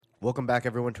Welcome back,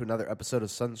 everyone, to another episode of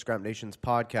Sunscrap Nation's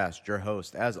podcast. Your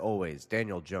host, as always,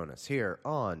 Daniel Jonas, here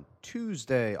on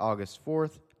Tuesday, August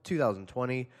 4th,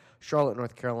 2020, Charlotte,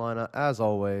 North Carolina. As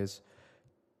always,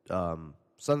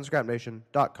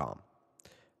 sunscrapnation.com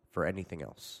for anything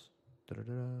else.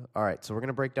 All right, so we're going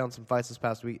to break down some fights this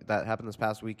past week that happened this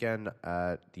past weekend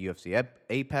at the UFC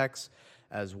Apex,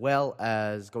 as well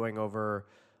as going over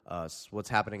what's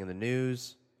happening in the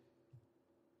news,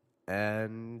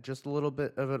 and just a little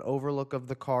bit of an overlook of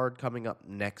the card coming up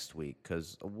next week,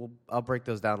 because I'll break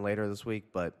those down later this week,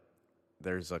 but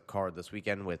there's a card this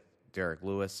weekend with Derek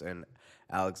Lewis and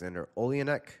Alexander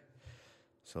Oleinik,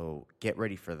 so get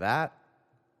ready for that.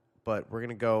 But we're going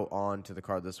to go on to the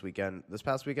card this weekend. This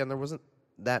past weekend, there wasn't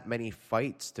that many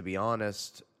fights, to be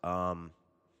honest. The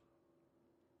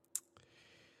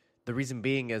reason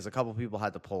being is a couple people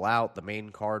had to pull out. The main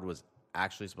card was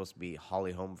actually supposed to be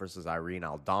Holly Holm versus Irene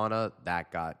Aldana.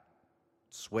 That got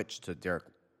switched to Derek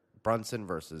Brunson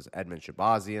versus Edmund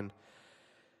Shabazian.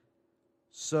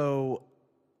 So,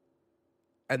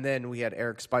 and then we had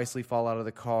Eric Spicely fall out of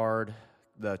the card.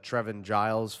 The Trevin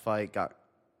Giles fight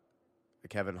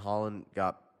Kevin Holland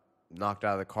got knocked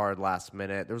out of the card last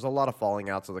minute. There was a lot of falling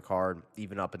outs of the card,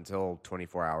 even up until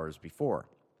 24 hours before.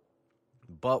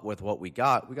 But with what we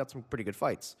got some pretty good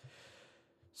fights.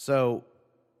 So,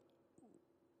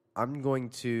 I'm going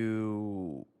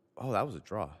to... Oh, that was a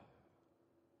draw.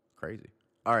 Crazy.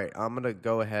 All right, I'm going to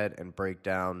go ahead and break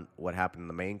down what happened in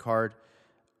the main card.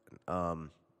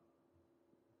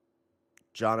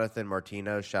 Jonathan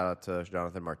Martinez, shout out to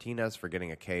Jonathan Martinez for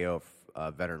getting a KO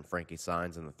of veteran Frankie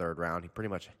Saenz in the third round. He pretty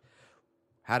much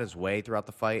had his way throughout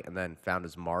the fight and then found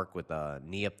his mark with a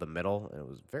knee up the middle, and it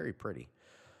was very pretty.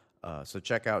 So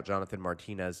check out Jonathan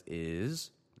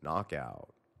Martinez's knockout.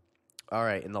 All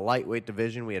right, in the lightweight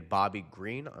division, we had Bobby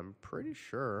Green, I'm pretty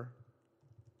sure,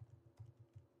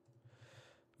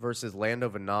 versus Lando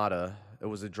Venata. It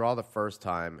was a draw the first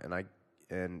time,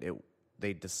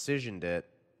 they decisioned it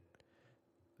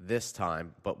this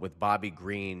time, but with Bobby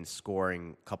Green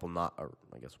scoring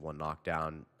one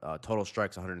knockdown. Total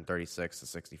strikes 136 to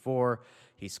 64.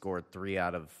 He scored 3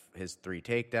 out of his 3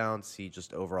 takedowns. He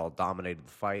just overall dominated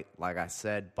the fight. Like I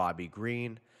said, Bobby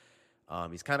Green,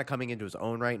 he's kind of coming into his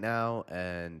own right now,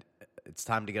 and it's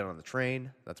time to get on the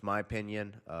train. That's my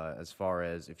opinion. As far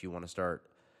as if you want to start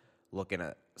looking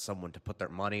at someone to put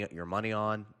your money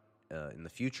on in the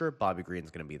future, Bobby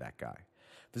Green's going to be that guy.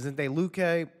 Vicente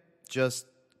Luque just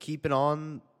keeping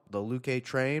on the Luque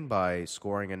train by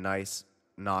scoring a nice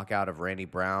knockout of Randy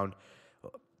Brown.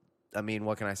 I mean,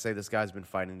 what can I say? This guy's been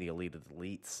fighting the elite of the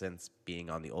elite since being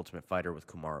on The Ultimate Fighter with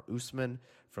Kamaru Usman.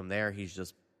 From there, he's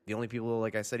just the only people,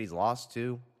 like I said, he's lost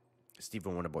to.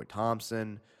 Stephen Wonderboy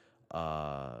Thompson. Who's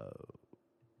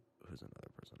another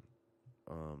person?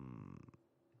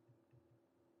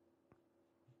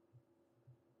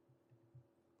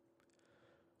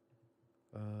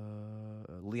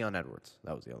 Leon Edwards.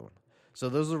 That was the other one. So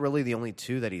those are really the only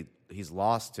two that he's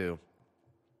lost to.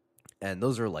 And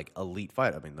those are like elite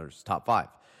fight. I mean, there's top 5.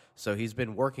 So he's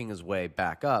been working his way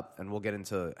back up, and we'll get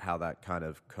into how that kind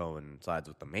of coincides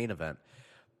with the main event.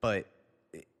 But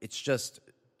it's just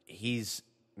it's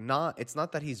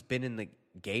not that he's been in the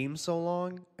game so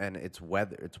long and it's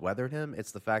weathered him.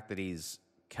 It's the fact that he's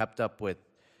kept up with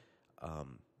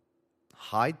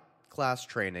high class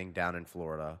training down in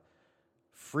Florida,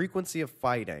 frequency of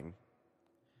fighting.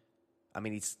 I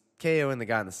mean, he's KOing the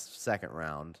guy in the second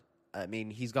round. I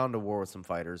mean, he's gone to war with some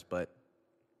fighters, but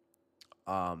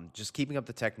just keeping up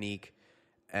the technique.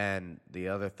 And the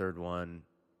other third one,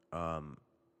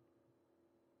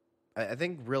 I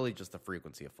think really just the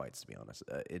frequency of fights, to be honest.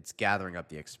 It's gathering up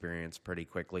the experience pretty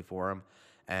quickly for him,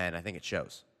 and I think it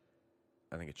shows.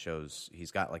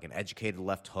 He's got like an educated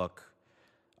left hook,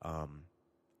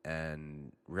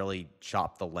 and really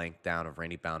chopped the length down of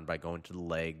Randy Brown by going to the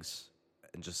legs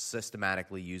and just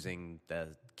systematically using the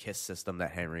KISS system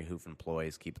that Henry Hoof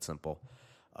employs. Keep it simple.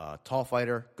 Tall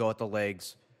fighter, go at the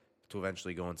legs to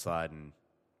eventually go inside and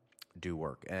do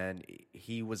work. And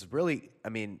he was really, I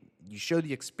mean, you show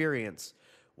the experience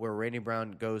where Randy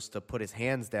Brown goes to put his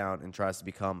hands down and tries to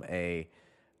become a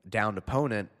downed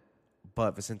opponent,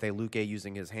 but Vicente Luque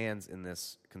using his hands in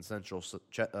this consensual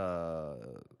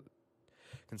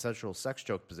sex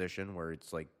choke position where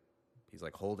it's like he's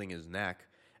like holding his neck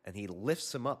and he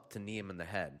lifts him up to knee him in the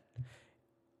head.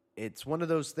 It's one of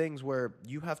those things where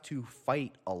you have to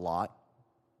fight a lot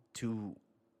to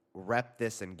rep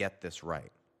this and get this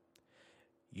right.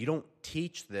 You don't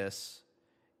teach this.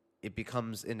 It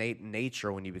becomes innate in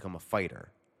nature when you become a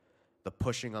fighter. The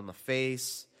pushing on the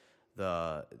face,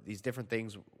 these different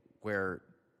things where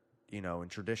in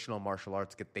traditional martial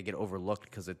arts, they get overlooked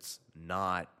because it's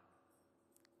not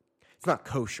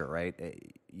kosher, right?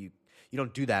 You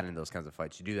don't do that in those kinds of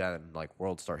fights. You do that in like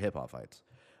World Star Hip Hop fights,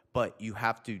 but you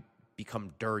have to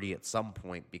become dirty at some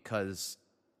point because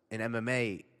in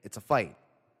MMA it's a fight,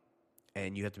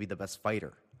 and you have to be the best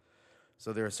fighter.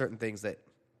 So there are certain things that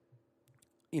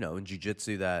in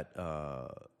jiu-jitsu that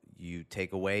you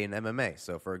take away in MMA.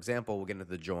 So for example, we'll get into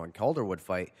the Joanne Calderwood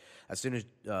fight. As soon as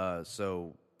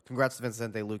congrats to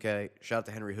Vincente Luque. Shout out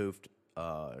to Henry Hooft.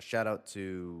 Shout out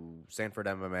to Sanford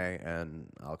MMA, and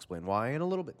I'll explain why in a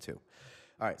little bit too.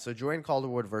 All right, so Joanne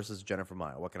Calderwood versus Jennifer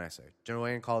Maia. What can I say?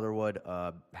 Joanne Calderwood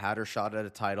had her shot at a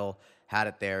title, had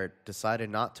it there, decided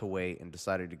not to wait, and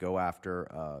decided to go after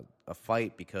a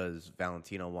fight because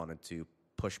Valentina wanted to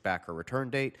push back her return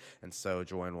date, and so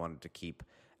Joanne wanted to keep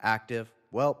active.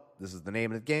 Well, this is the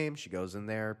name of the game. She goes in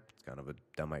there. It's kind of a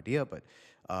dumb idea, but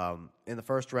in the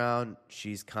first round,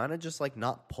 she's kind of just like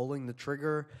not pulling the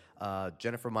trigger.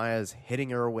 Jennifer Maia is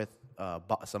hitting her with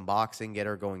some boxing, get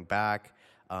her going back.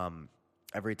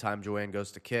 Every time Joanne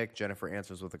goes to kick, Jennifer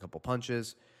answers with a couple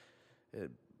punches.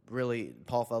 Really,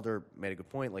 Paul Felder made a good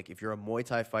point. Like, if you're a Muay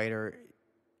Thai fighter,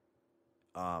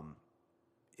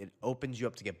 it opens you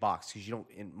up to get boxed because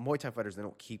in Muay Thai fighters, they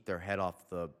don't take their head off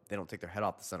the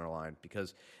center line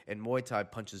because in Muay Thai,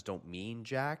 punches don't mean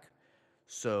jack.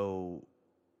 So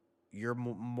you're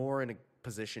more in a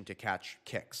position to catch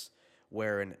kicks,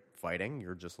 where in fighting,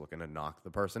 you're just looking to knock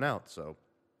the person out. So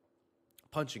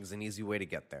punching is an easy way to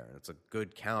get there, and it's a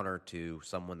good counter to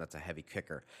someone that's a heavy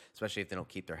kicker, especially if they don't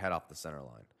keep their head off the center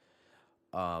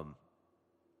line.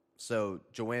 So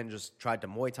Joanne just tried to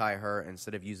Muay Thai her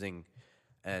instead of using,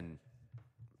 and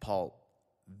Paul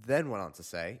then went on to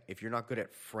say, if you're not good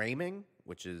at framing,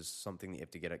 which is something that you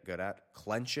have to get good at,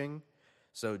 clenching.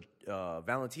 So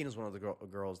Valentina is one of the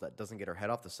girls that doesn't get her head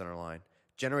off the center line,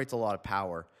 generates a lot of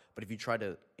power, but if you try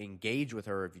to engage with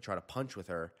her, if you try to punch with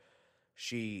her,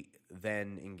 she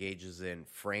then engages in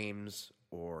frames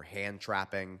or hand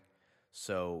trapping.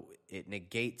 So it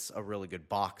negates a really good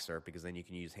boxer because then you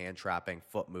can use hand trapping,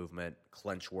 foot movement,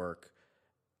 clench work.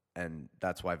 And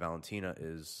that's why Valentina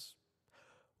is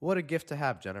what a gift to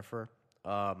have, Jennifer.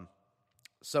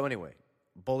 So anyway,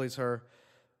 bullies her.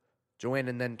 Joanne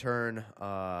and then turn.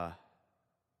 They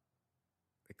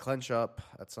clench up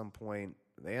at some point.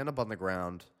 They end up on the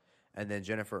ground. And then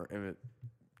Jennifer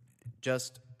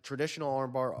just traditional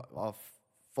armbar off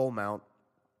full mount,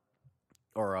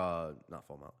 or not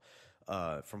full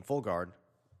mount, from full guard.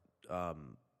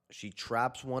 She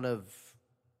traps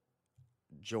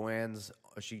Joanne's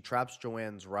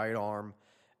right arm,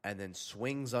 and then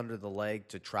swings under the leg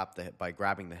to trap the hip by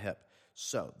grabbing the hip.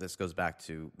 So this goes back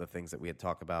to the things that we had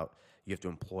talked about. You have to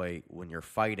employ when you're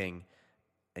fighting,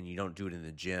 and you don't do it in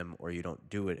the gym, or you don't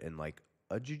do it in like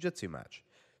a jiu-jitsu match.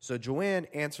 So Joanne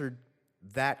answered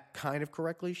that kind of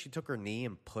correctly. She took her knee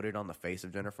and put it on the face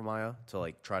of Jennifer Maia to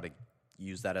like try to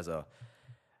use that as a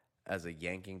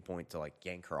yanking point to like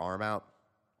yank her arm out.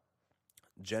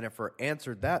 Jennifer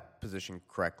answered that position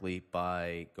correctly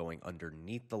by going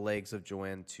underneath the legs of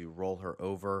Joanne to roll her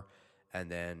over,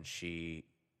 and then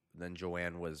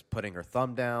Joanne was putting her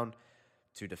thumb down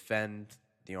to defend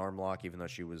the arm lock, even though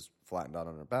she was flattened out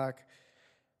on her back.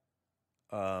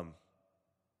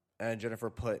 And Jennifer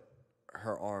put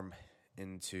her arm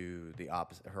into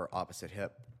her opposite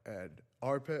hip and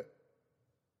armpit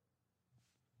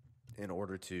in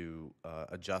order to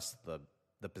adjust the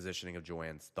positioning of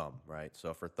Joanne's thumb, right? So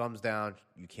if her thumb's down,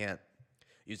 you can't,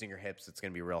 using your hips, it's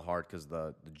going to be real hard because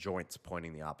the joint's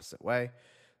pointing the opposite way.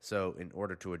 So in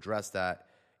order to address that,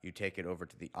 you take it over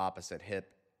to the opposite hip,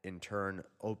 in turn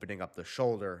opening up the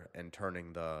shoulder and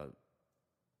turning the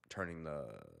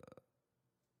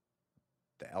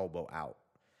elbow out.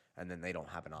 And then they don't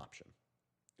have an option.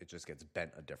 It just gets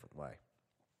bent a different way.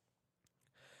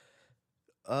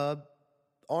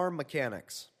 Arm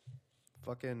mechanics.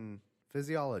 Fucking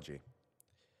physiology.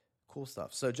 Cool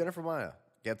stuff. So Jennifer Maia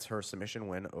gets her submission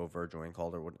win over Joanne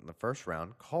Calderwood in the first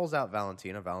round, calls out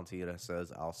Valentina. Valentina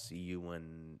says, I'll see you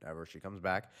whenever she comes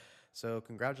back. So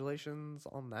congratulations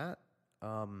on that.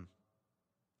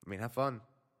 Have fun.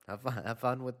 Have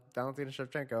fun with Valentina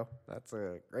Shevchenko. That's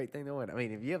a great thing to win. I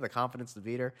mean, if you have the confidence to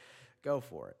beat her, go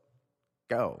for it.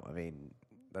 Go. I mean,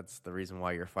 that's the reason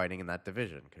why you're fighting in that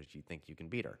division, because you think you can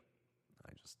beat her. I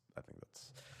think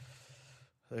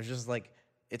there's just like,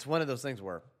 it's one of those things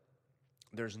where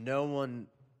there's no one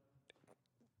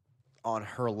on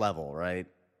her level, right?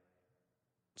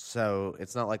 So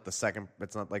it's not like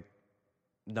it's not like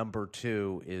number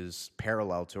 2 is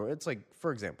parallel to her. It's like,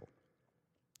 for example,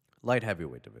 light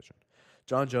heavyweight division.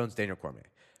 John Jones, Daniel Cormier.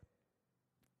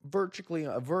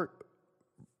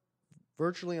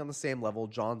 virtually on the same level.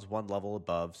 John's one level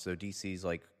above, so DC's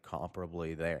like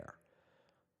comparably there.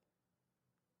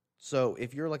 So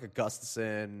if you're like a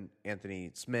Gustafson,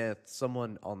 Anthony Smith,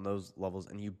 someone on those levels,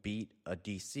 and you beat a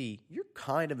DC, you're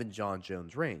kind of in John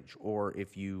Jones' range. Or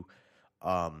if you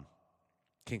can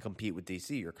compete with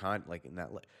DC, you're kind of like in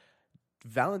that.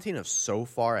 Valentino's so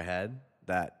far ahead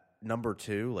that number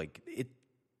two,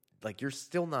 you're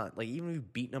still not, like, even if you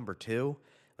beat number two,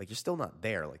 like, you're still not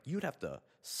there. Like, you'd have to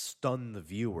stun the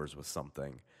viewers with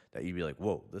something that you'd be like,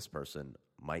 whoa, this person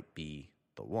might be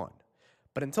the one.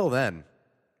 But until then,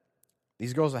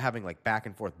 these girls are having, like, back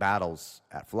and forth battles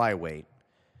at flyweight,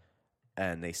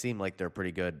 and they seem like they're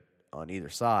pretty good on either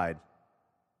side,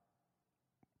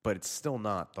 but it's still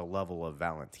not the level of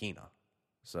Valentina.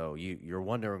 So you're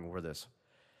wondering where this,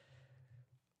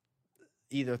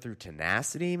 either through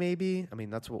tenacity, maybe. I mean,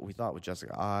 that's what we thought with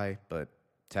Jessica Eye, but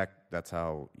that's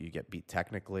how you get beat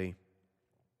technically.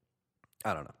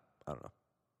 I don't know.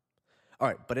 All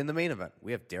right, but in the main event,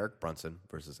 we have Derek Brunson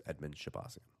versus Edmund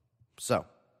Shahbazyan. So,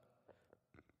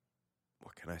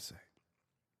 what can I say?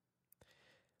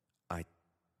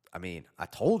 I mean, I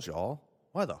told y'all,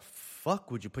 why the fuck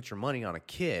would you put your money on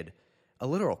a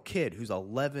literal kid who was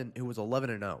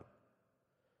 11-0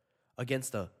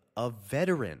 against a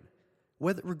veteran?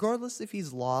 Regardless if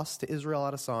he's lost to Israel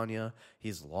Adesanya,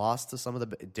 he's lost to some of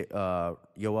the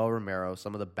Yoel Romero,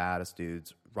 some of the baddest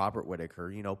dudes, Robert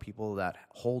Whittaker, people that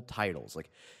hold titles. Like,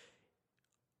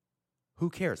 who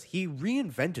cares? He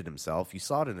reinvented himself. You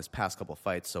saw it in his past couple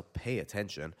fights, so pay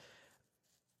attention.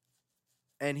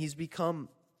 And he's become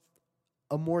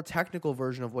a more technical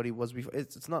version of what he was before.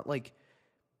 It's not like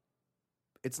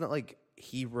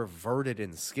he reverted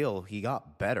in skill. He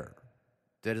got better.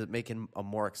 Did it make him a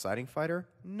more exciting fighter?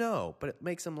 No, but it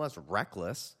makes him less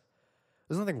reckless.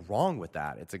 There's nothing wrong with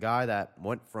that. It's a guy that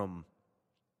went from,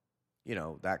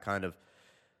 that kind of,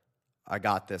 I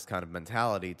got this kind of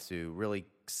mentality, to really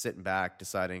sitting back,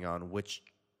 deciding on which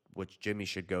gym he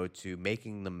should go to,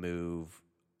 making the move,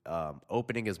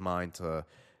 opening his mind to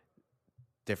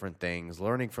different things,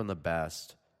 learning from the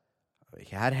best.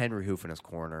 He had Henry Hoof in his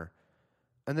corner.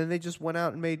 And then they just went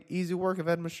out and made easy work of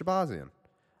Edmund Shahbazyan.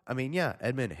 I mean, yeah,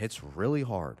 Edmund hits really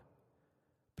hard.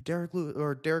 But Derek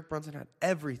Brunson had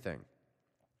everything.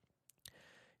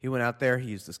 He went out there, he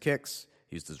used his kicks,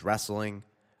 he used his wrestling.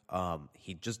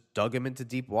 He just dug him into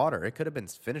deep water. It could have been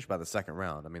finished by the second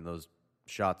round. I mean, those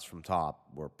shots from top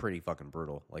were pretty fucking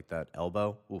brutal. Like that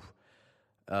elbow. Oof.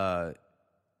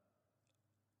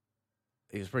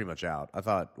 He was pretty much out. I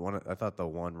thought the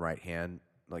one right hand,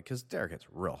 like, because Derek hits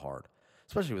real hard,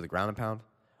 especially with the ground and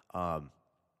pound.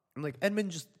 And like,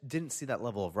 Edmund just didn't see that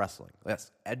level of wrestling. Yes,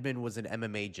 Edmund was in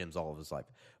MMA gyms all of his life,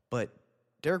 but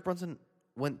Derek Brunson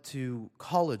went to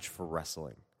college for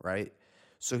wrestling, right?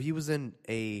 So he was in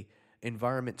a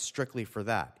environment strictly for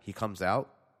that. He comes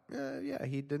out,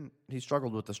 he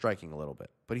struggled with the striking a little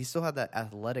bit, but he still had that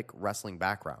athletic wrestling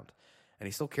background, and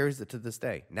he still carries it to this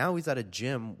day. Now he's at a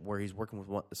gym where he's working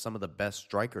with some of the best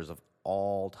strikers of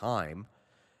all time.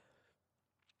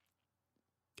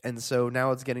 And so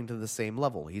now it's getting to the same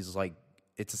level. He's like,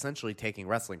 it's essentially taking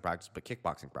wrestling practice, but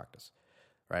kickboxing practice,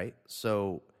 right?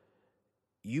 So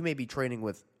you may be training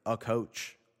with a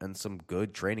coach and some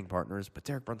good training partners, but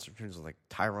Derek Brunson trains with like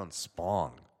Tyrone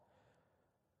Spong.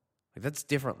 Like, that's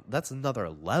different. That's another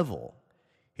level.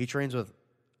 He trains with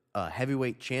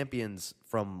heavyweight champions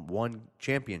from one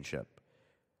championship.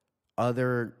 He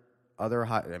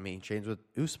trains with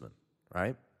Usman,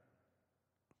 right?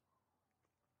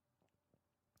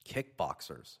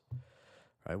 Kickboxers,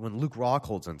 right? When Luke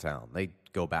Rockhold's in town, they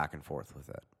go back and forth with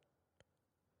it.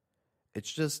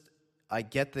 It's just, I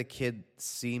get the kid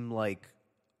seem like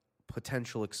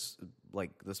potential,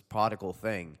 like this prodigal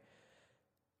thing,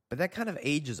 but that kind of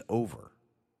age is over,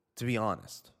 to be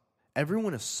honest.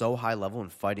 Everyone is so high level,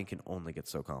 and fighting can only get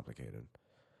so complicated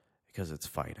because it's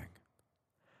fighting.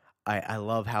 I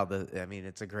love how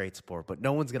it's a great sport, but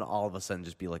no one's going to all of a sudden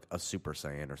just be like a Super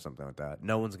Saiyan or something like that.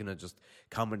 No one's going to just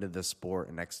come into this sport,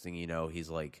 and next thing you know, he's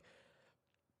like,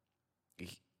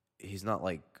 he's not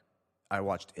like, I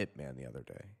watched Ip Man the other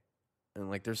day. And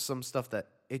like, there's some stuff that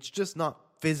it's just not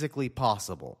physically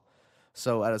possible.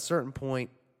 So at a certain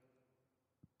point,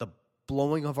 the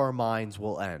blowing of our minds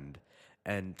will end.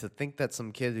 And to think that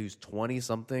some kid who's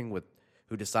 20-something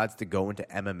who decides to go into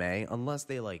MMA, unless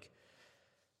they like,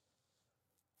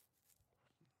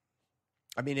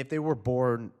 I mean, if they were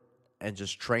born and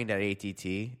just trained at ATT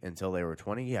until they were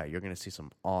 20, yeah, you're going to see some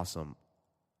awesome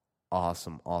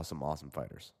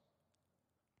fighters.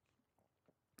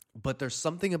 But there's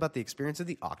something about the experience of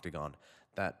the octagon,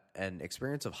 and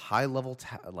experience of high-level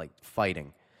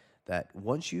fighting, that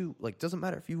once you, like, doesn't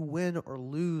matter if you win or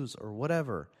lose or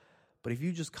whatever, but if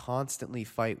you just constantly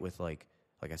fight with, like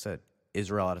I said,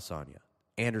 Israel Adesanya,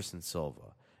 Anderson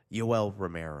Silva, Yoel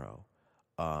Romero,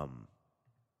 I'm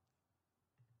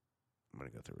going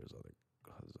to go through his other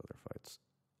fights.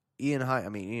 Ian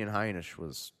Heinisch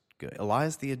was good.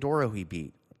 Elias Theodorou he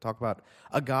beat. Talk about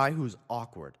a guy who's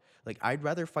awkward. Like, I'd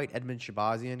rather fight Edmund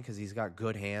Shabazian because he's got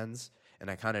good hands and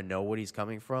I kind of know what he's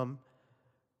coming from.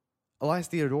 Elias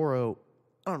Theodorou,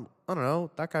 I don't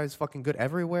know. That guy's fucking good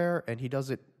everywhere and he does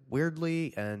it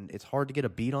weirdly and it's hard to get a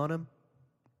beat on him.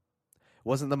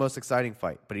 Wasn't the most exciting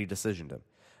fight, but he decisioned him.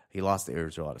 He lost to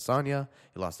Israel Adesanya.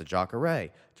 He lost to Jacare.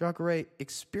 Jacare,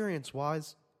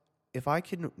 experience-wise, if I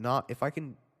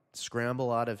can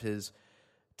scramble out of his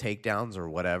takedowns or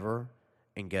whatever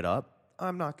and get up,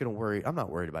 I'm not worried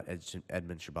about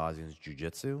Edmund Shabazian's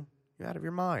jiu-jitsu. You're out of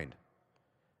your mind.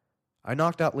 I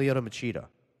knocked out Lyoto Machida.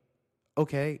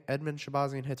 Okay, Edmund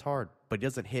Shabazian hits hard, but he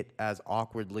doesn't hit as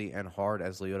awkwardly and hard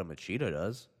as Lyoto Machida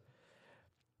does.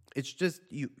 It's just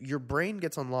your brain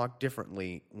gets unlocked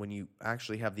differently when you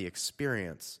actually have the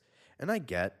experience. And I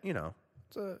get, he's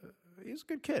a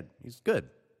good kid. He's good.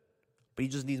 But he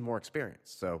just needs more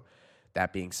experience. So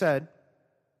that being said,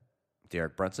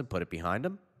 Derek Brunson put it behind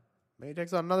him. Maybe he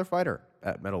takes on another fighter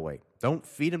at middleweight. Don't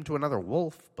feed him to another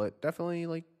wolf, but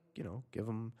definitely, give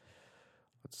him,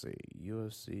 let's see,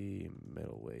 UFC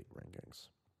middleweight rankings.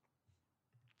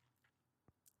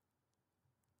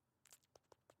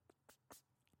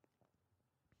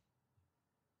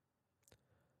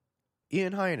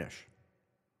 Ian Heinisch.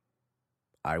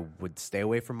 I would stay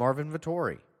away from Marvin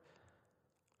Vettori.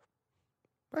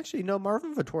 Actually, no,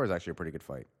 Marvin Vettori is actually a pretty good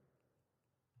fight.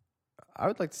 I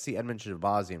would like to see Edmund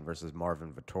Shabazian versus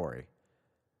Marvin Vettori.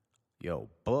 Yo,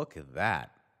 book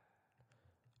that.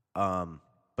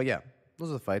 But yeah,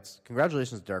 those are the fights.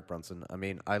 Congratulations to Derek Brunson. I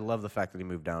mean, I love the fact that he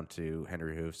moved down to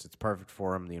Henry Hoofs. It's perfect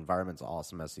for him. The environment's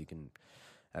awesome as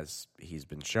he's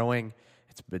been showing.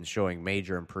 It's been showing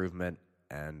major improvement.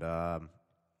 And, I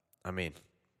mean,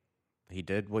 he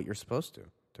did what you're supposed to.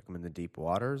 Took him in the deep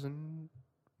waters and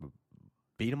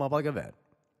beat him up like a vet.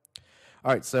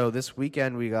 All right, so this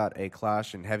weekend we got a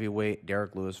clash in heavyweight.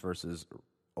 Derek Lewis versus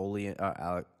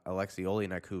Alexei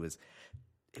Oleinik, who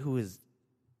is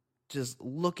just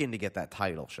looking to get that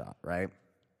title shot, right?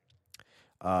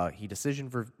 He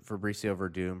decisioned for Fabricio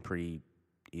Verdum pretty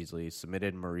easily.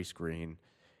 Submitted Maurice Green.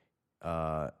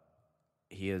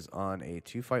 He is on a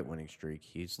 2-fight winning streak.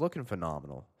 He's looking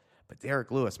phenomenal. But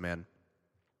Derek Lewis, man,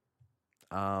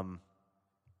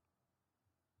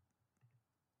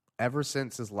 ever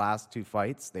since his last 2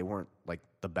 fights, they weren't like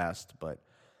the best, but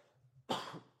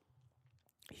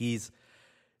he's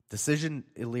decisioned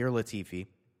Ilir Latifi.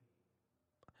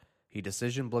 He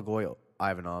decisioned Blagoy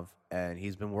Ivanov, and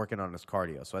he's been working on his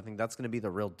cardio. So I think that's going to be the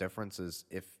real difference is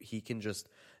if he can just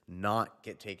not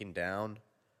get taken down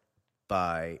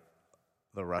by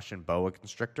the Russian boa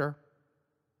constrictor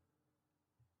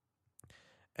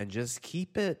and just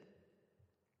keep it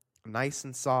nice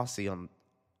and saucy on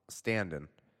standing,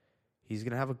 he's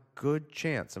going to have a good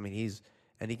chance. I mean,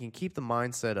 he can keep the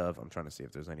mindset of, I'm trying to see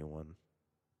if there's anyone.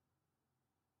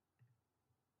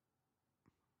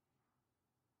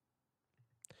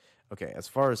 Okay, as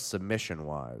far as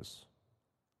submission-wise,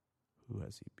 who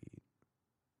has he beat?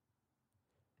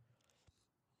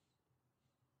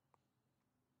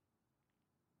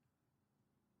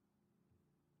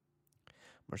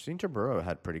 Marcin Tybura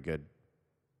had pretty good,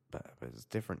 but it's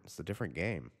different. It's a different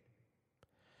game.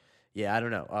 Yeah, I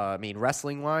don't know. I mean,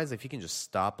 wrestling-wise, if you can just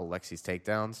stop Alexei's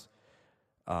takedowns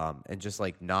and just,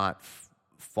 like, not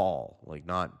fall, like,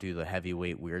 not do the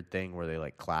heavyweight weird thing where they,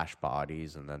 like, clash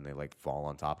bodies and then they, like, fall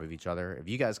on top of each other. If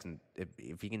you guys can,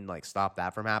 if you can, like, stop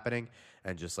that from happening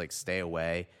and just, like, stay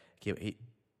away, he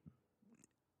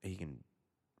can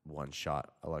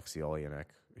one-shot Alexei Oleinik.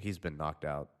 He's been knocked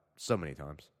out so many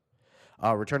times.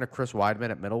 Return to Chris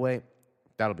Weidman at middleweight.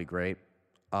 That'll be great.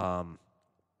 Yana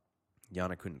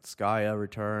Kunitskaya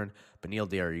return. Beneil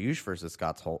Dariush versus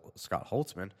Scott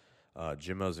Holtzman.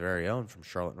 Jimmo's very own from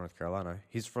Charlotte, North Carolina.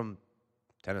 He's from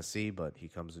Tennessee, but he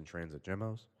comes and trains at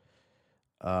Jimmo's.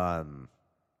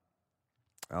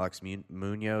 Alex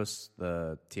Munoz,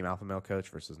 the Team Alpha Male coach,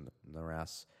 versus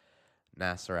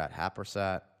Nasrat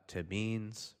Hapersat.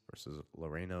 Tibeens versus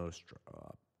Loreno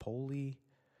Poli.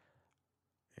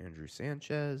 Andrew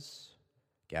Sanchez.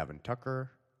 Gavin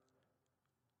Tucker.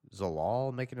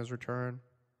 Zalal making his return.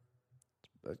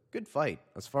 A good fight.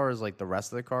 As far as like the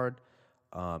rest of the card,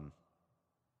 the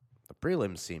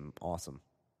prelims seem awesome.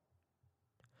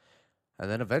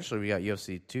 And then eventually we got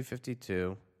UFC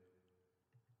 252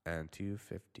 and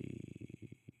 250.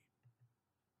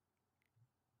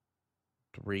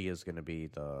 3 is going to be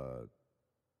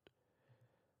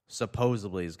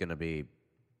supposedly is going to be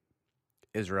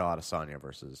Israel Adesanya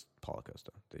versus Paulo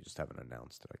Costa. They just haven't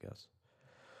announced it, I guess.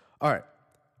 All right.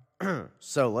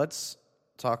 So let's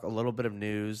talk a little bit of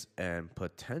news and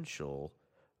potential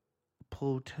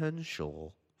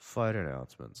fight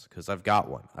announcements, because I've got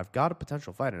one. I've got a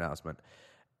potential fight announcement,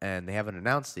 and they haven't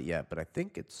announced it yet, but I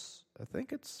think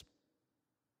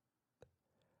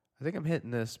I'm hitting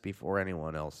this before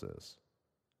anyone else is.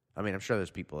 I mean, I'm sure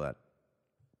there's people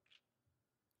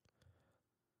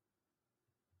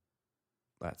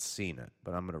that's seen it,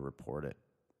 but I'm going to report it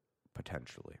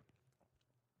potentially.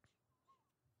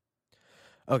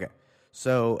 Okay,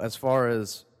 so as far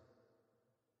as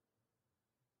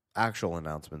actual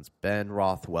announcements, Ben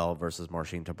Rothwell versus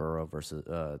Marcin Tybura versus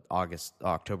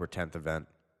October 10th event.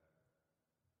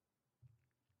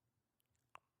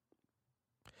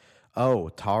 Oh,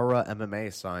 Tara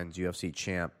MMA signs UFC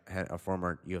champ, a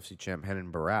former UFC champ,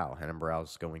 Renan Barão. Renan Barão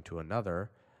is going to another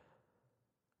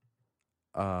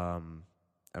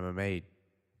MMA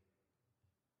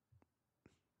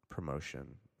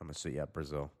promotion. I'm going to say,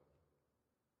 Brazil.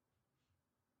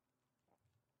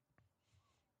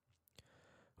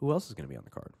 Who else is going to be on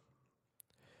the card?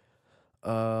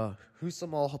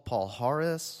 Husamal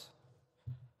Palhares,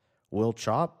 Will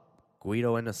Chop,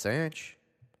 Guido Inocente,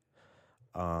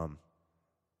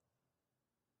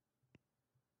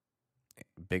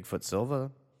 Bigfoot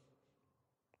Silva.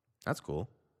 That's cool.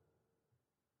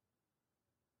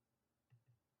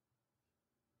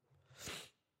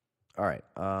 All right.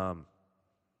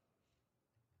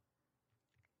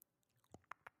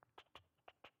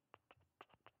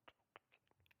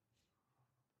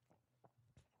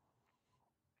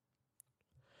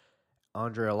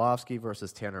 Andrei Arlovsky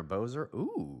versus Tanner Boser.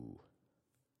 Ooh.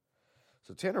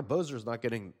 So Tanner Boser's not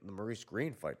getting the Maurice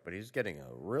Green fight, but he's getting a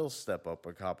real step up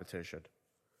in competition.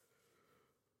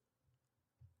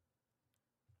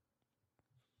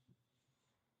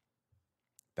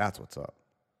 That's what's up.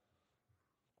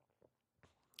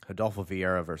 Adolfo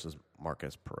Vieira versus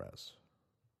Marcus Perez.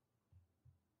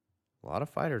 A lot of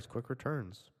fighters, quick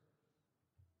returns.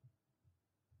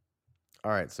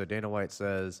 All right, so Dana White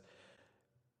says,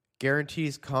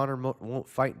 guarantees Conor won't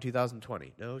fight in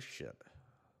 2020. No shit.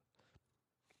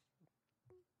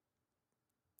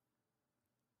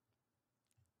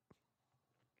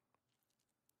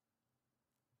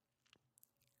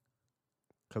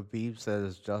 Khabib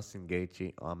says Justin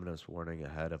Gaethje, ominous warning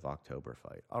ahead of October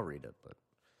fight. I'll read it, but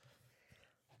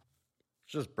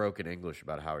it's just broken English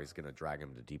about how he's going to drag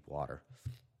him to deep water.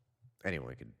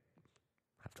 Anyone could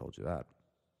have told you that.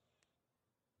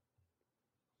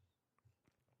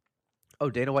 Oh,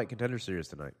 Dana White Contender Series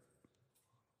tonight.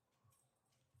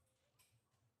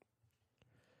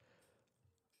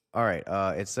 All right.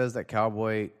 It says that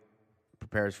Cowboy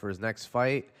prepares for his next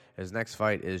fight. His next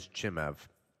fight is Chimaev.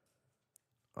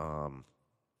 I'm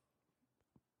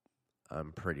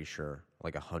pretty sure,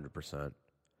 like 100%.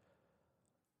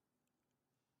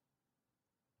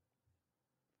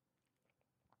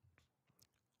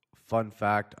 Fun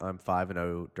fact, I'm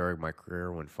 5-0 during my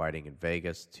career when fighting in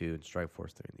Vegas, 2 in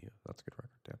Strikeforce, 3 in the U. That's a good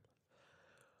record,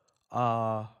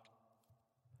 damn.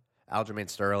 Aljamain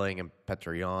Sterling and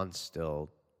Petr Yan still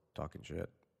talking shit.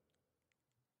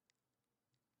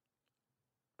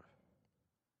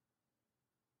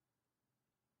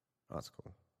 Oh, that's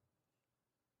cool.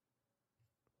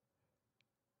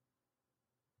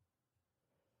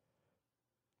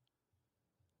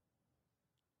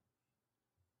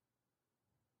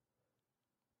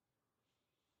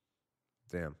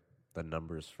 Damn, the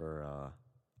numbers for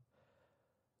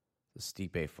the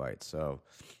Stipe fight. So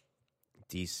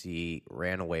DC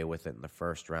ran away with it in the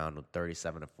first round with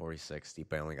 37-46.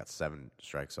 Stipe only got 7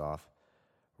 strikes off.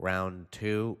 Round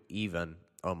 2, even,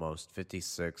 almost,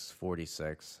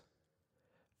 56-46.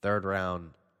 Third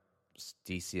round,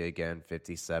 DC again,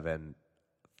 57-34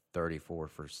 for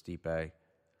Stipe.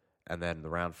 And then the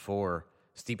round 4,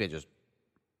 Stipe just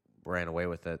ran away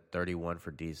with it, 31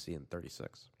 for DC and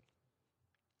 36.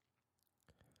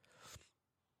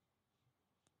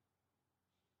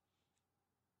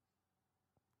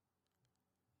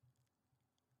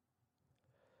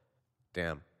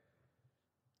 Damn.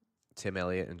 Tim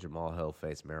Elliott and Jamal Hill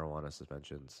face marijuana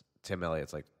suspensions. Tim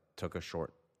Elliott's like, took a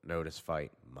short notice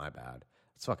fight. My bad.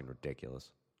 It's fucking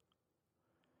ridiculous.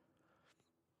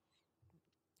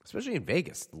 Especially in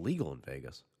Vegas. Legal in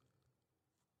Vegas.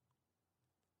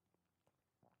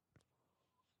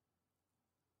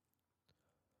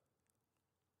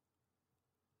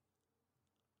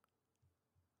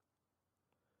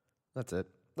 That's it.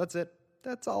 That's it.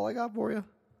 That's all I got for you.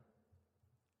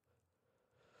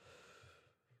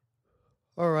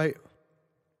 All right.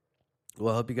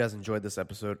 Well, I hope you guys enjoyed this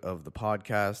episode of the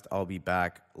podcast. I'll be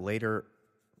back later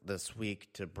this week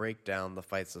to break down the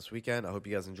fights this weekend. I hope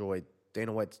you guys enjoyed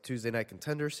Dana White's Tuesday Night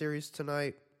Contender series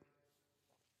tonight.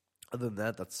 Other than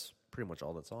that, that's pretty much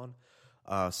all that's on.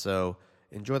 So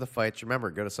enjoy the fights. Remember,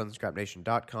 go to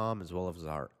sunscrapnation.com as well as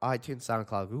our iTunes,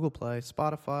 SoundCloud, Google Play,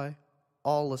 Spotify,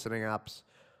 all listening apps,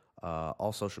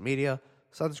 all social media,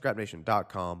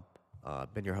 sunscrapnation.com.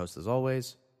 Been your host as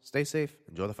always. Stay safe.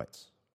 Enjoy the fights.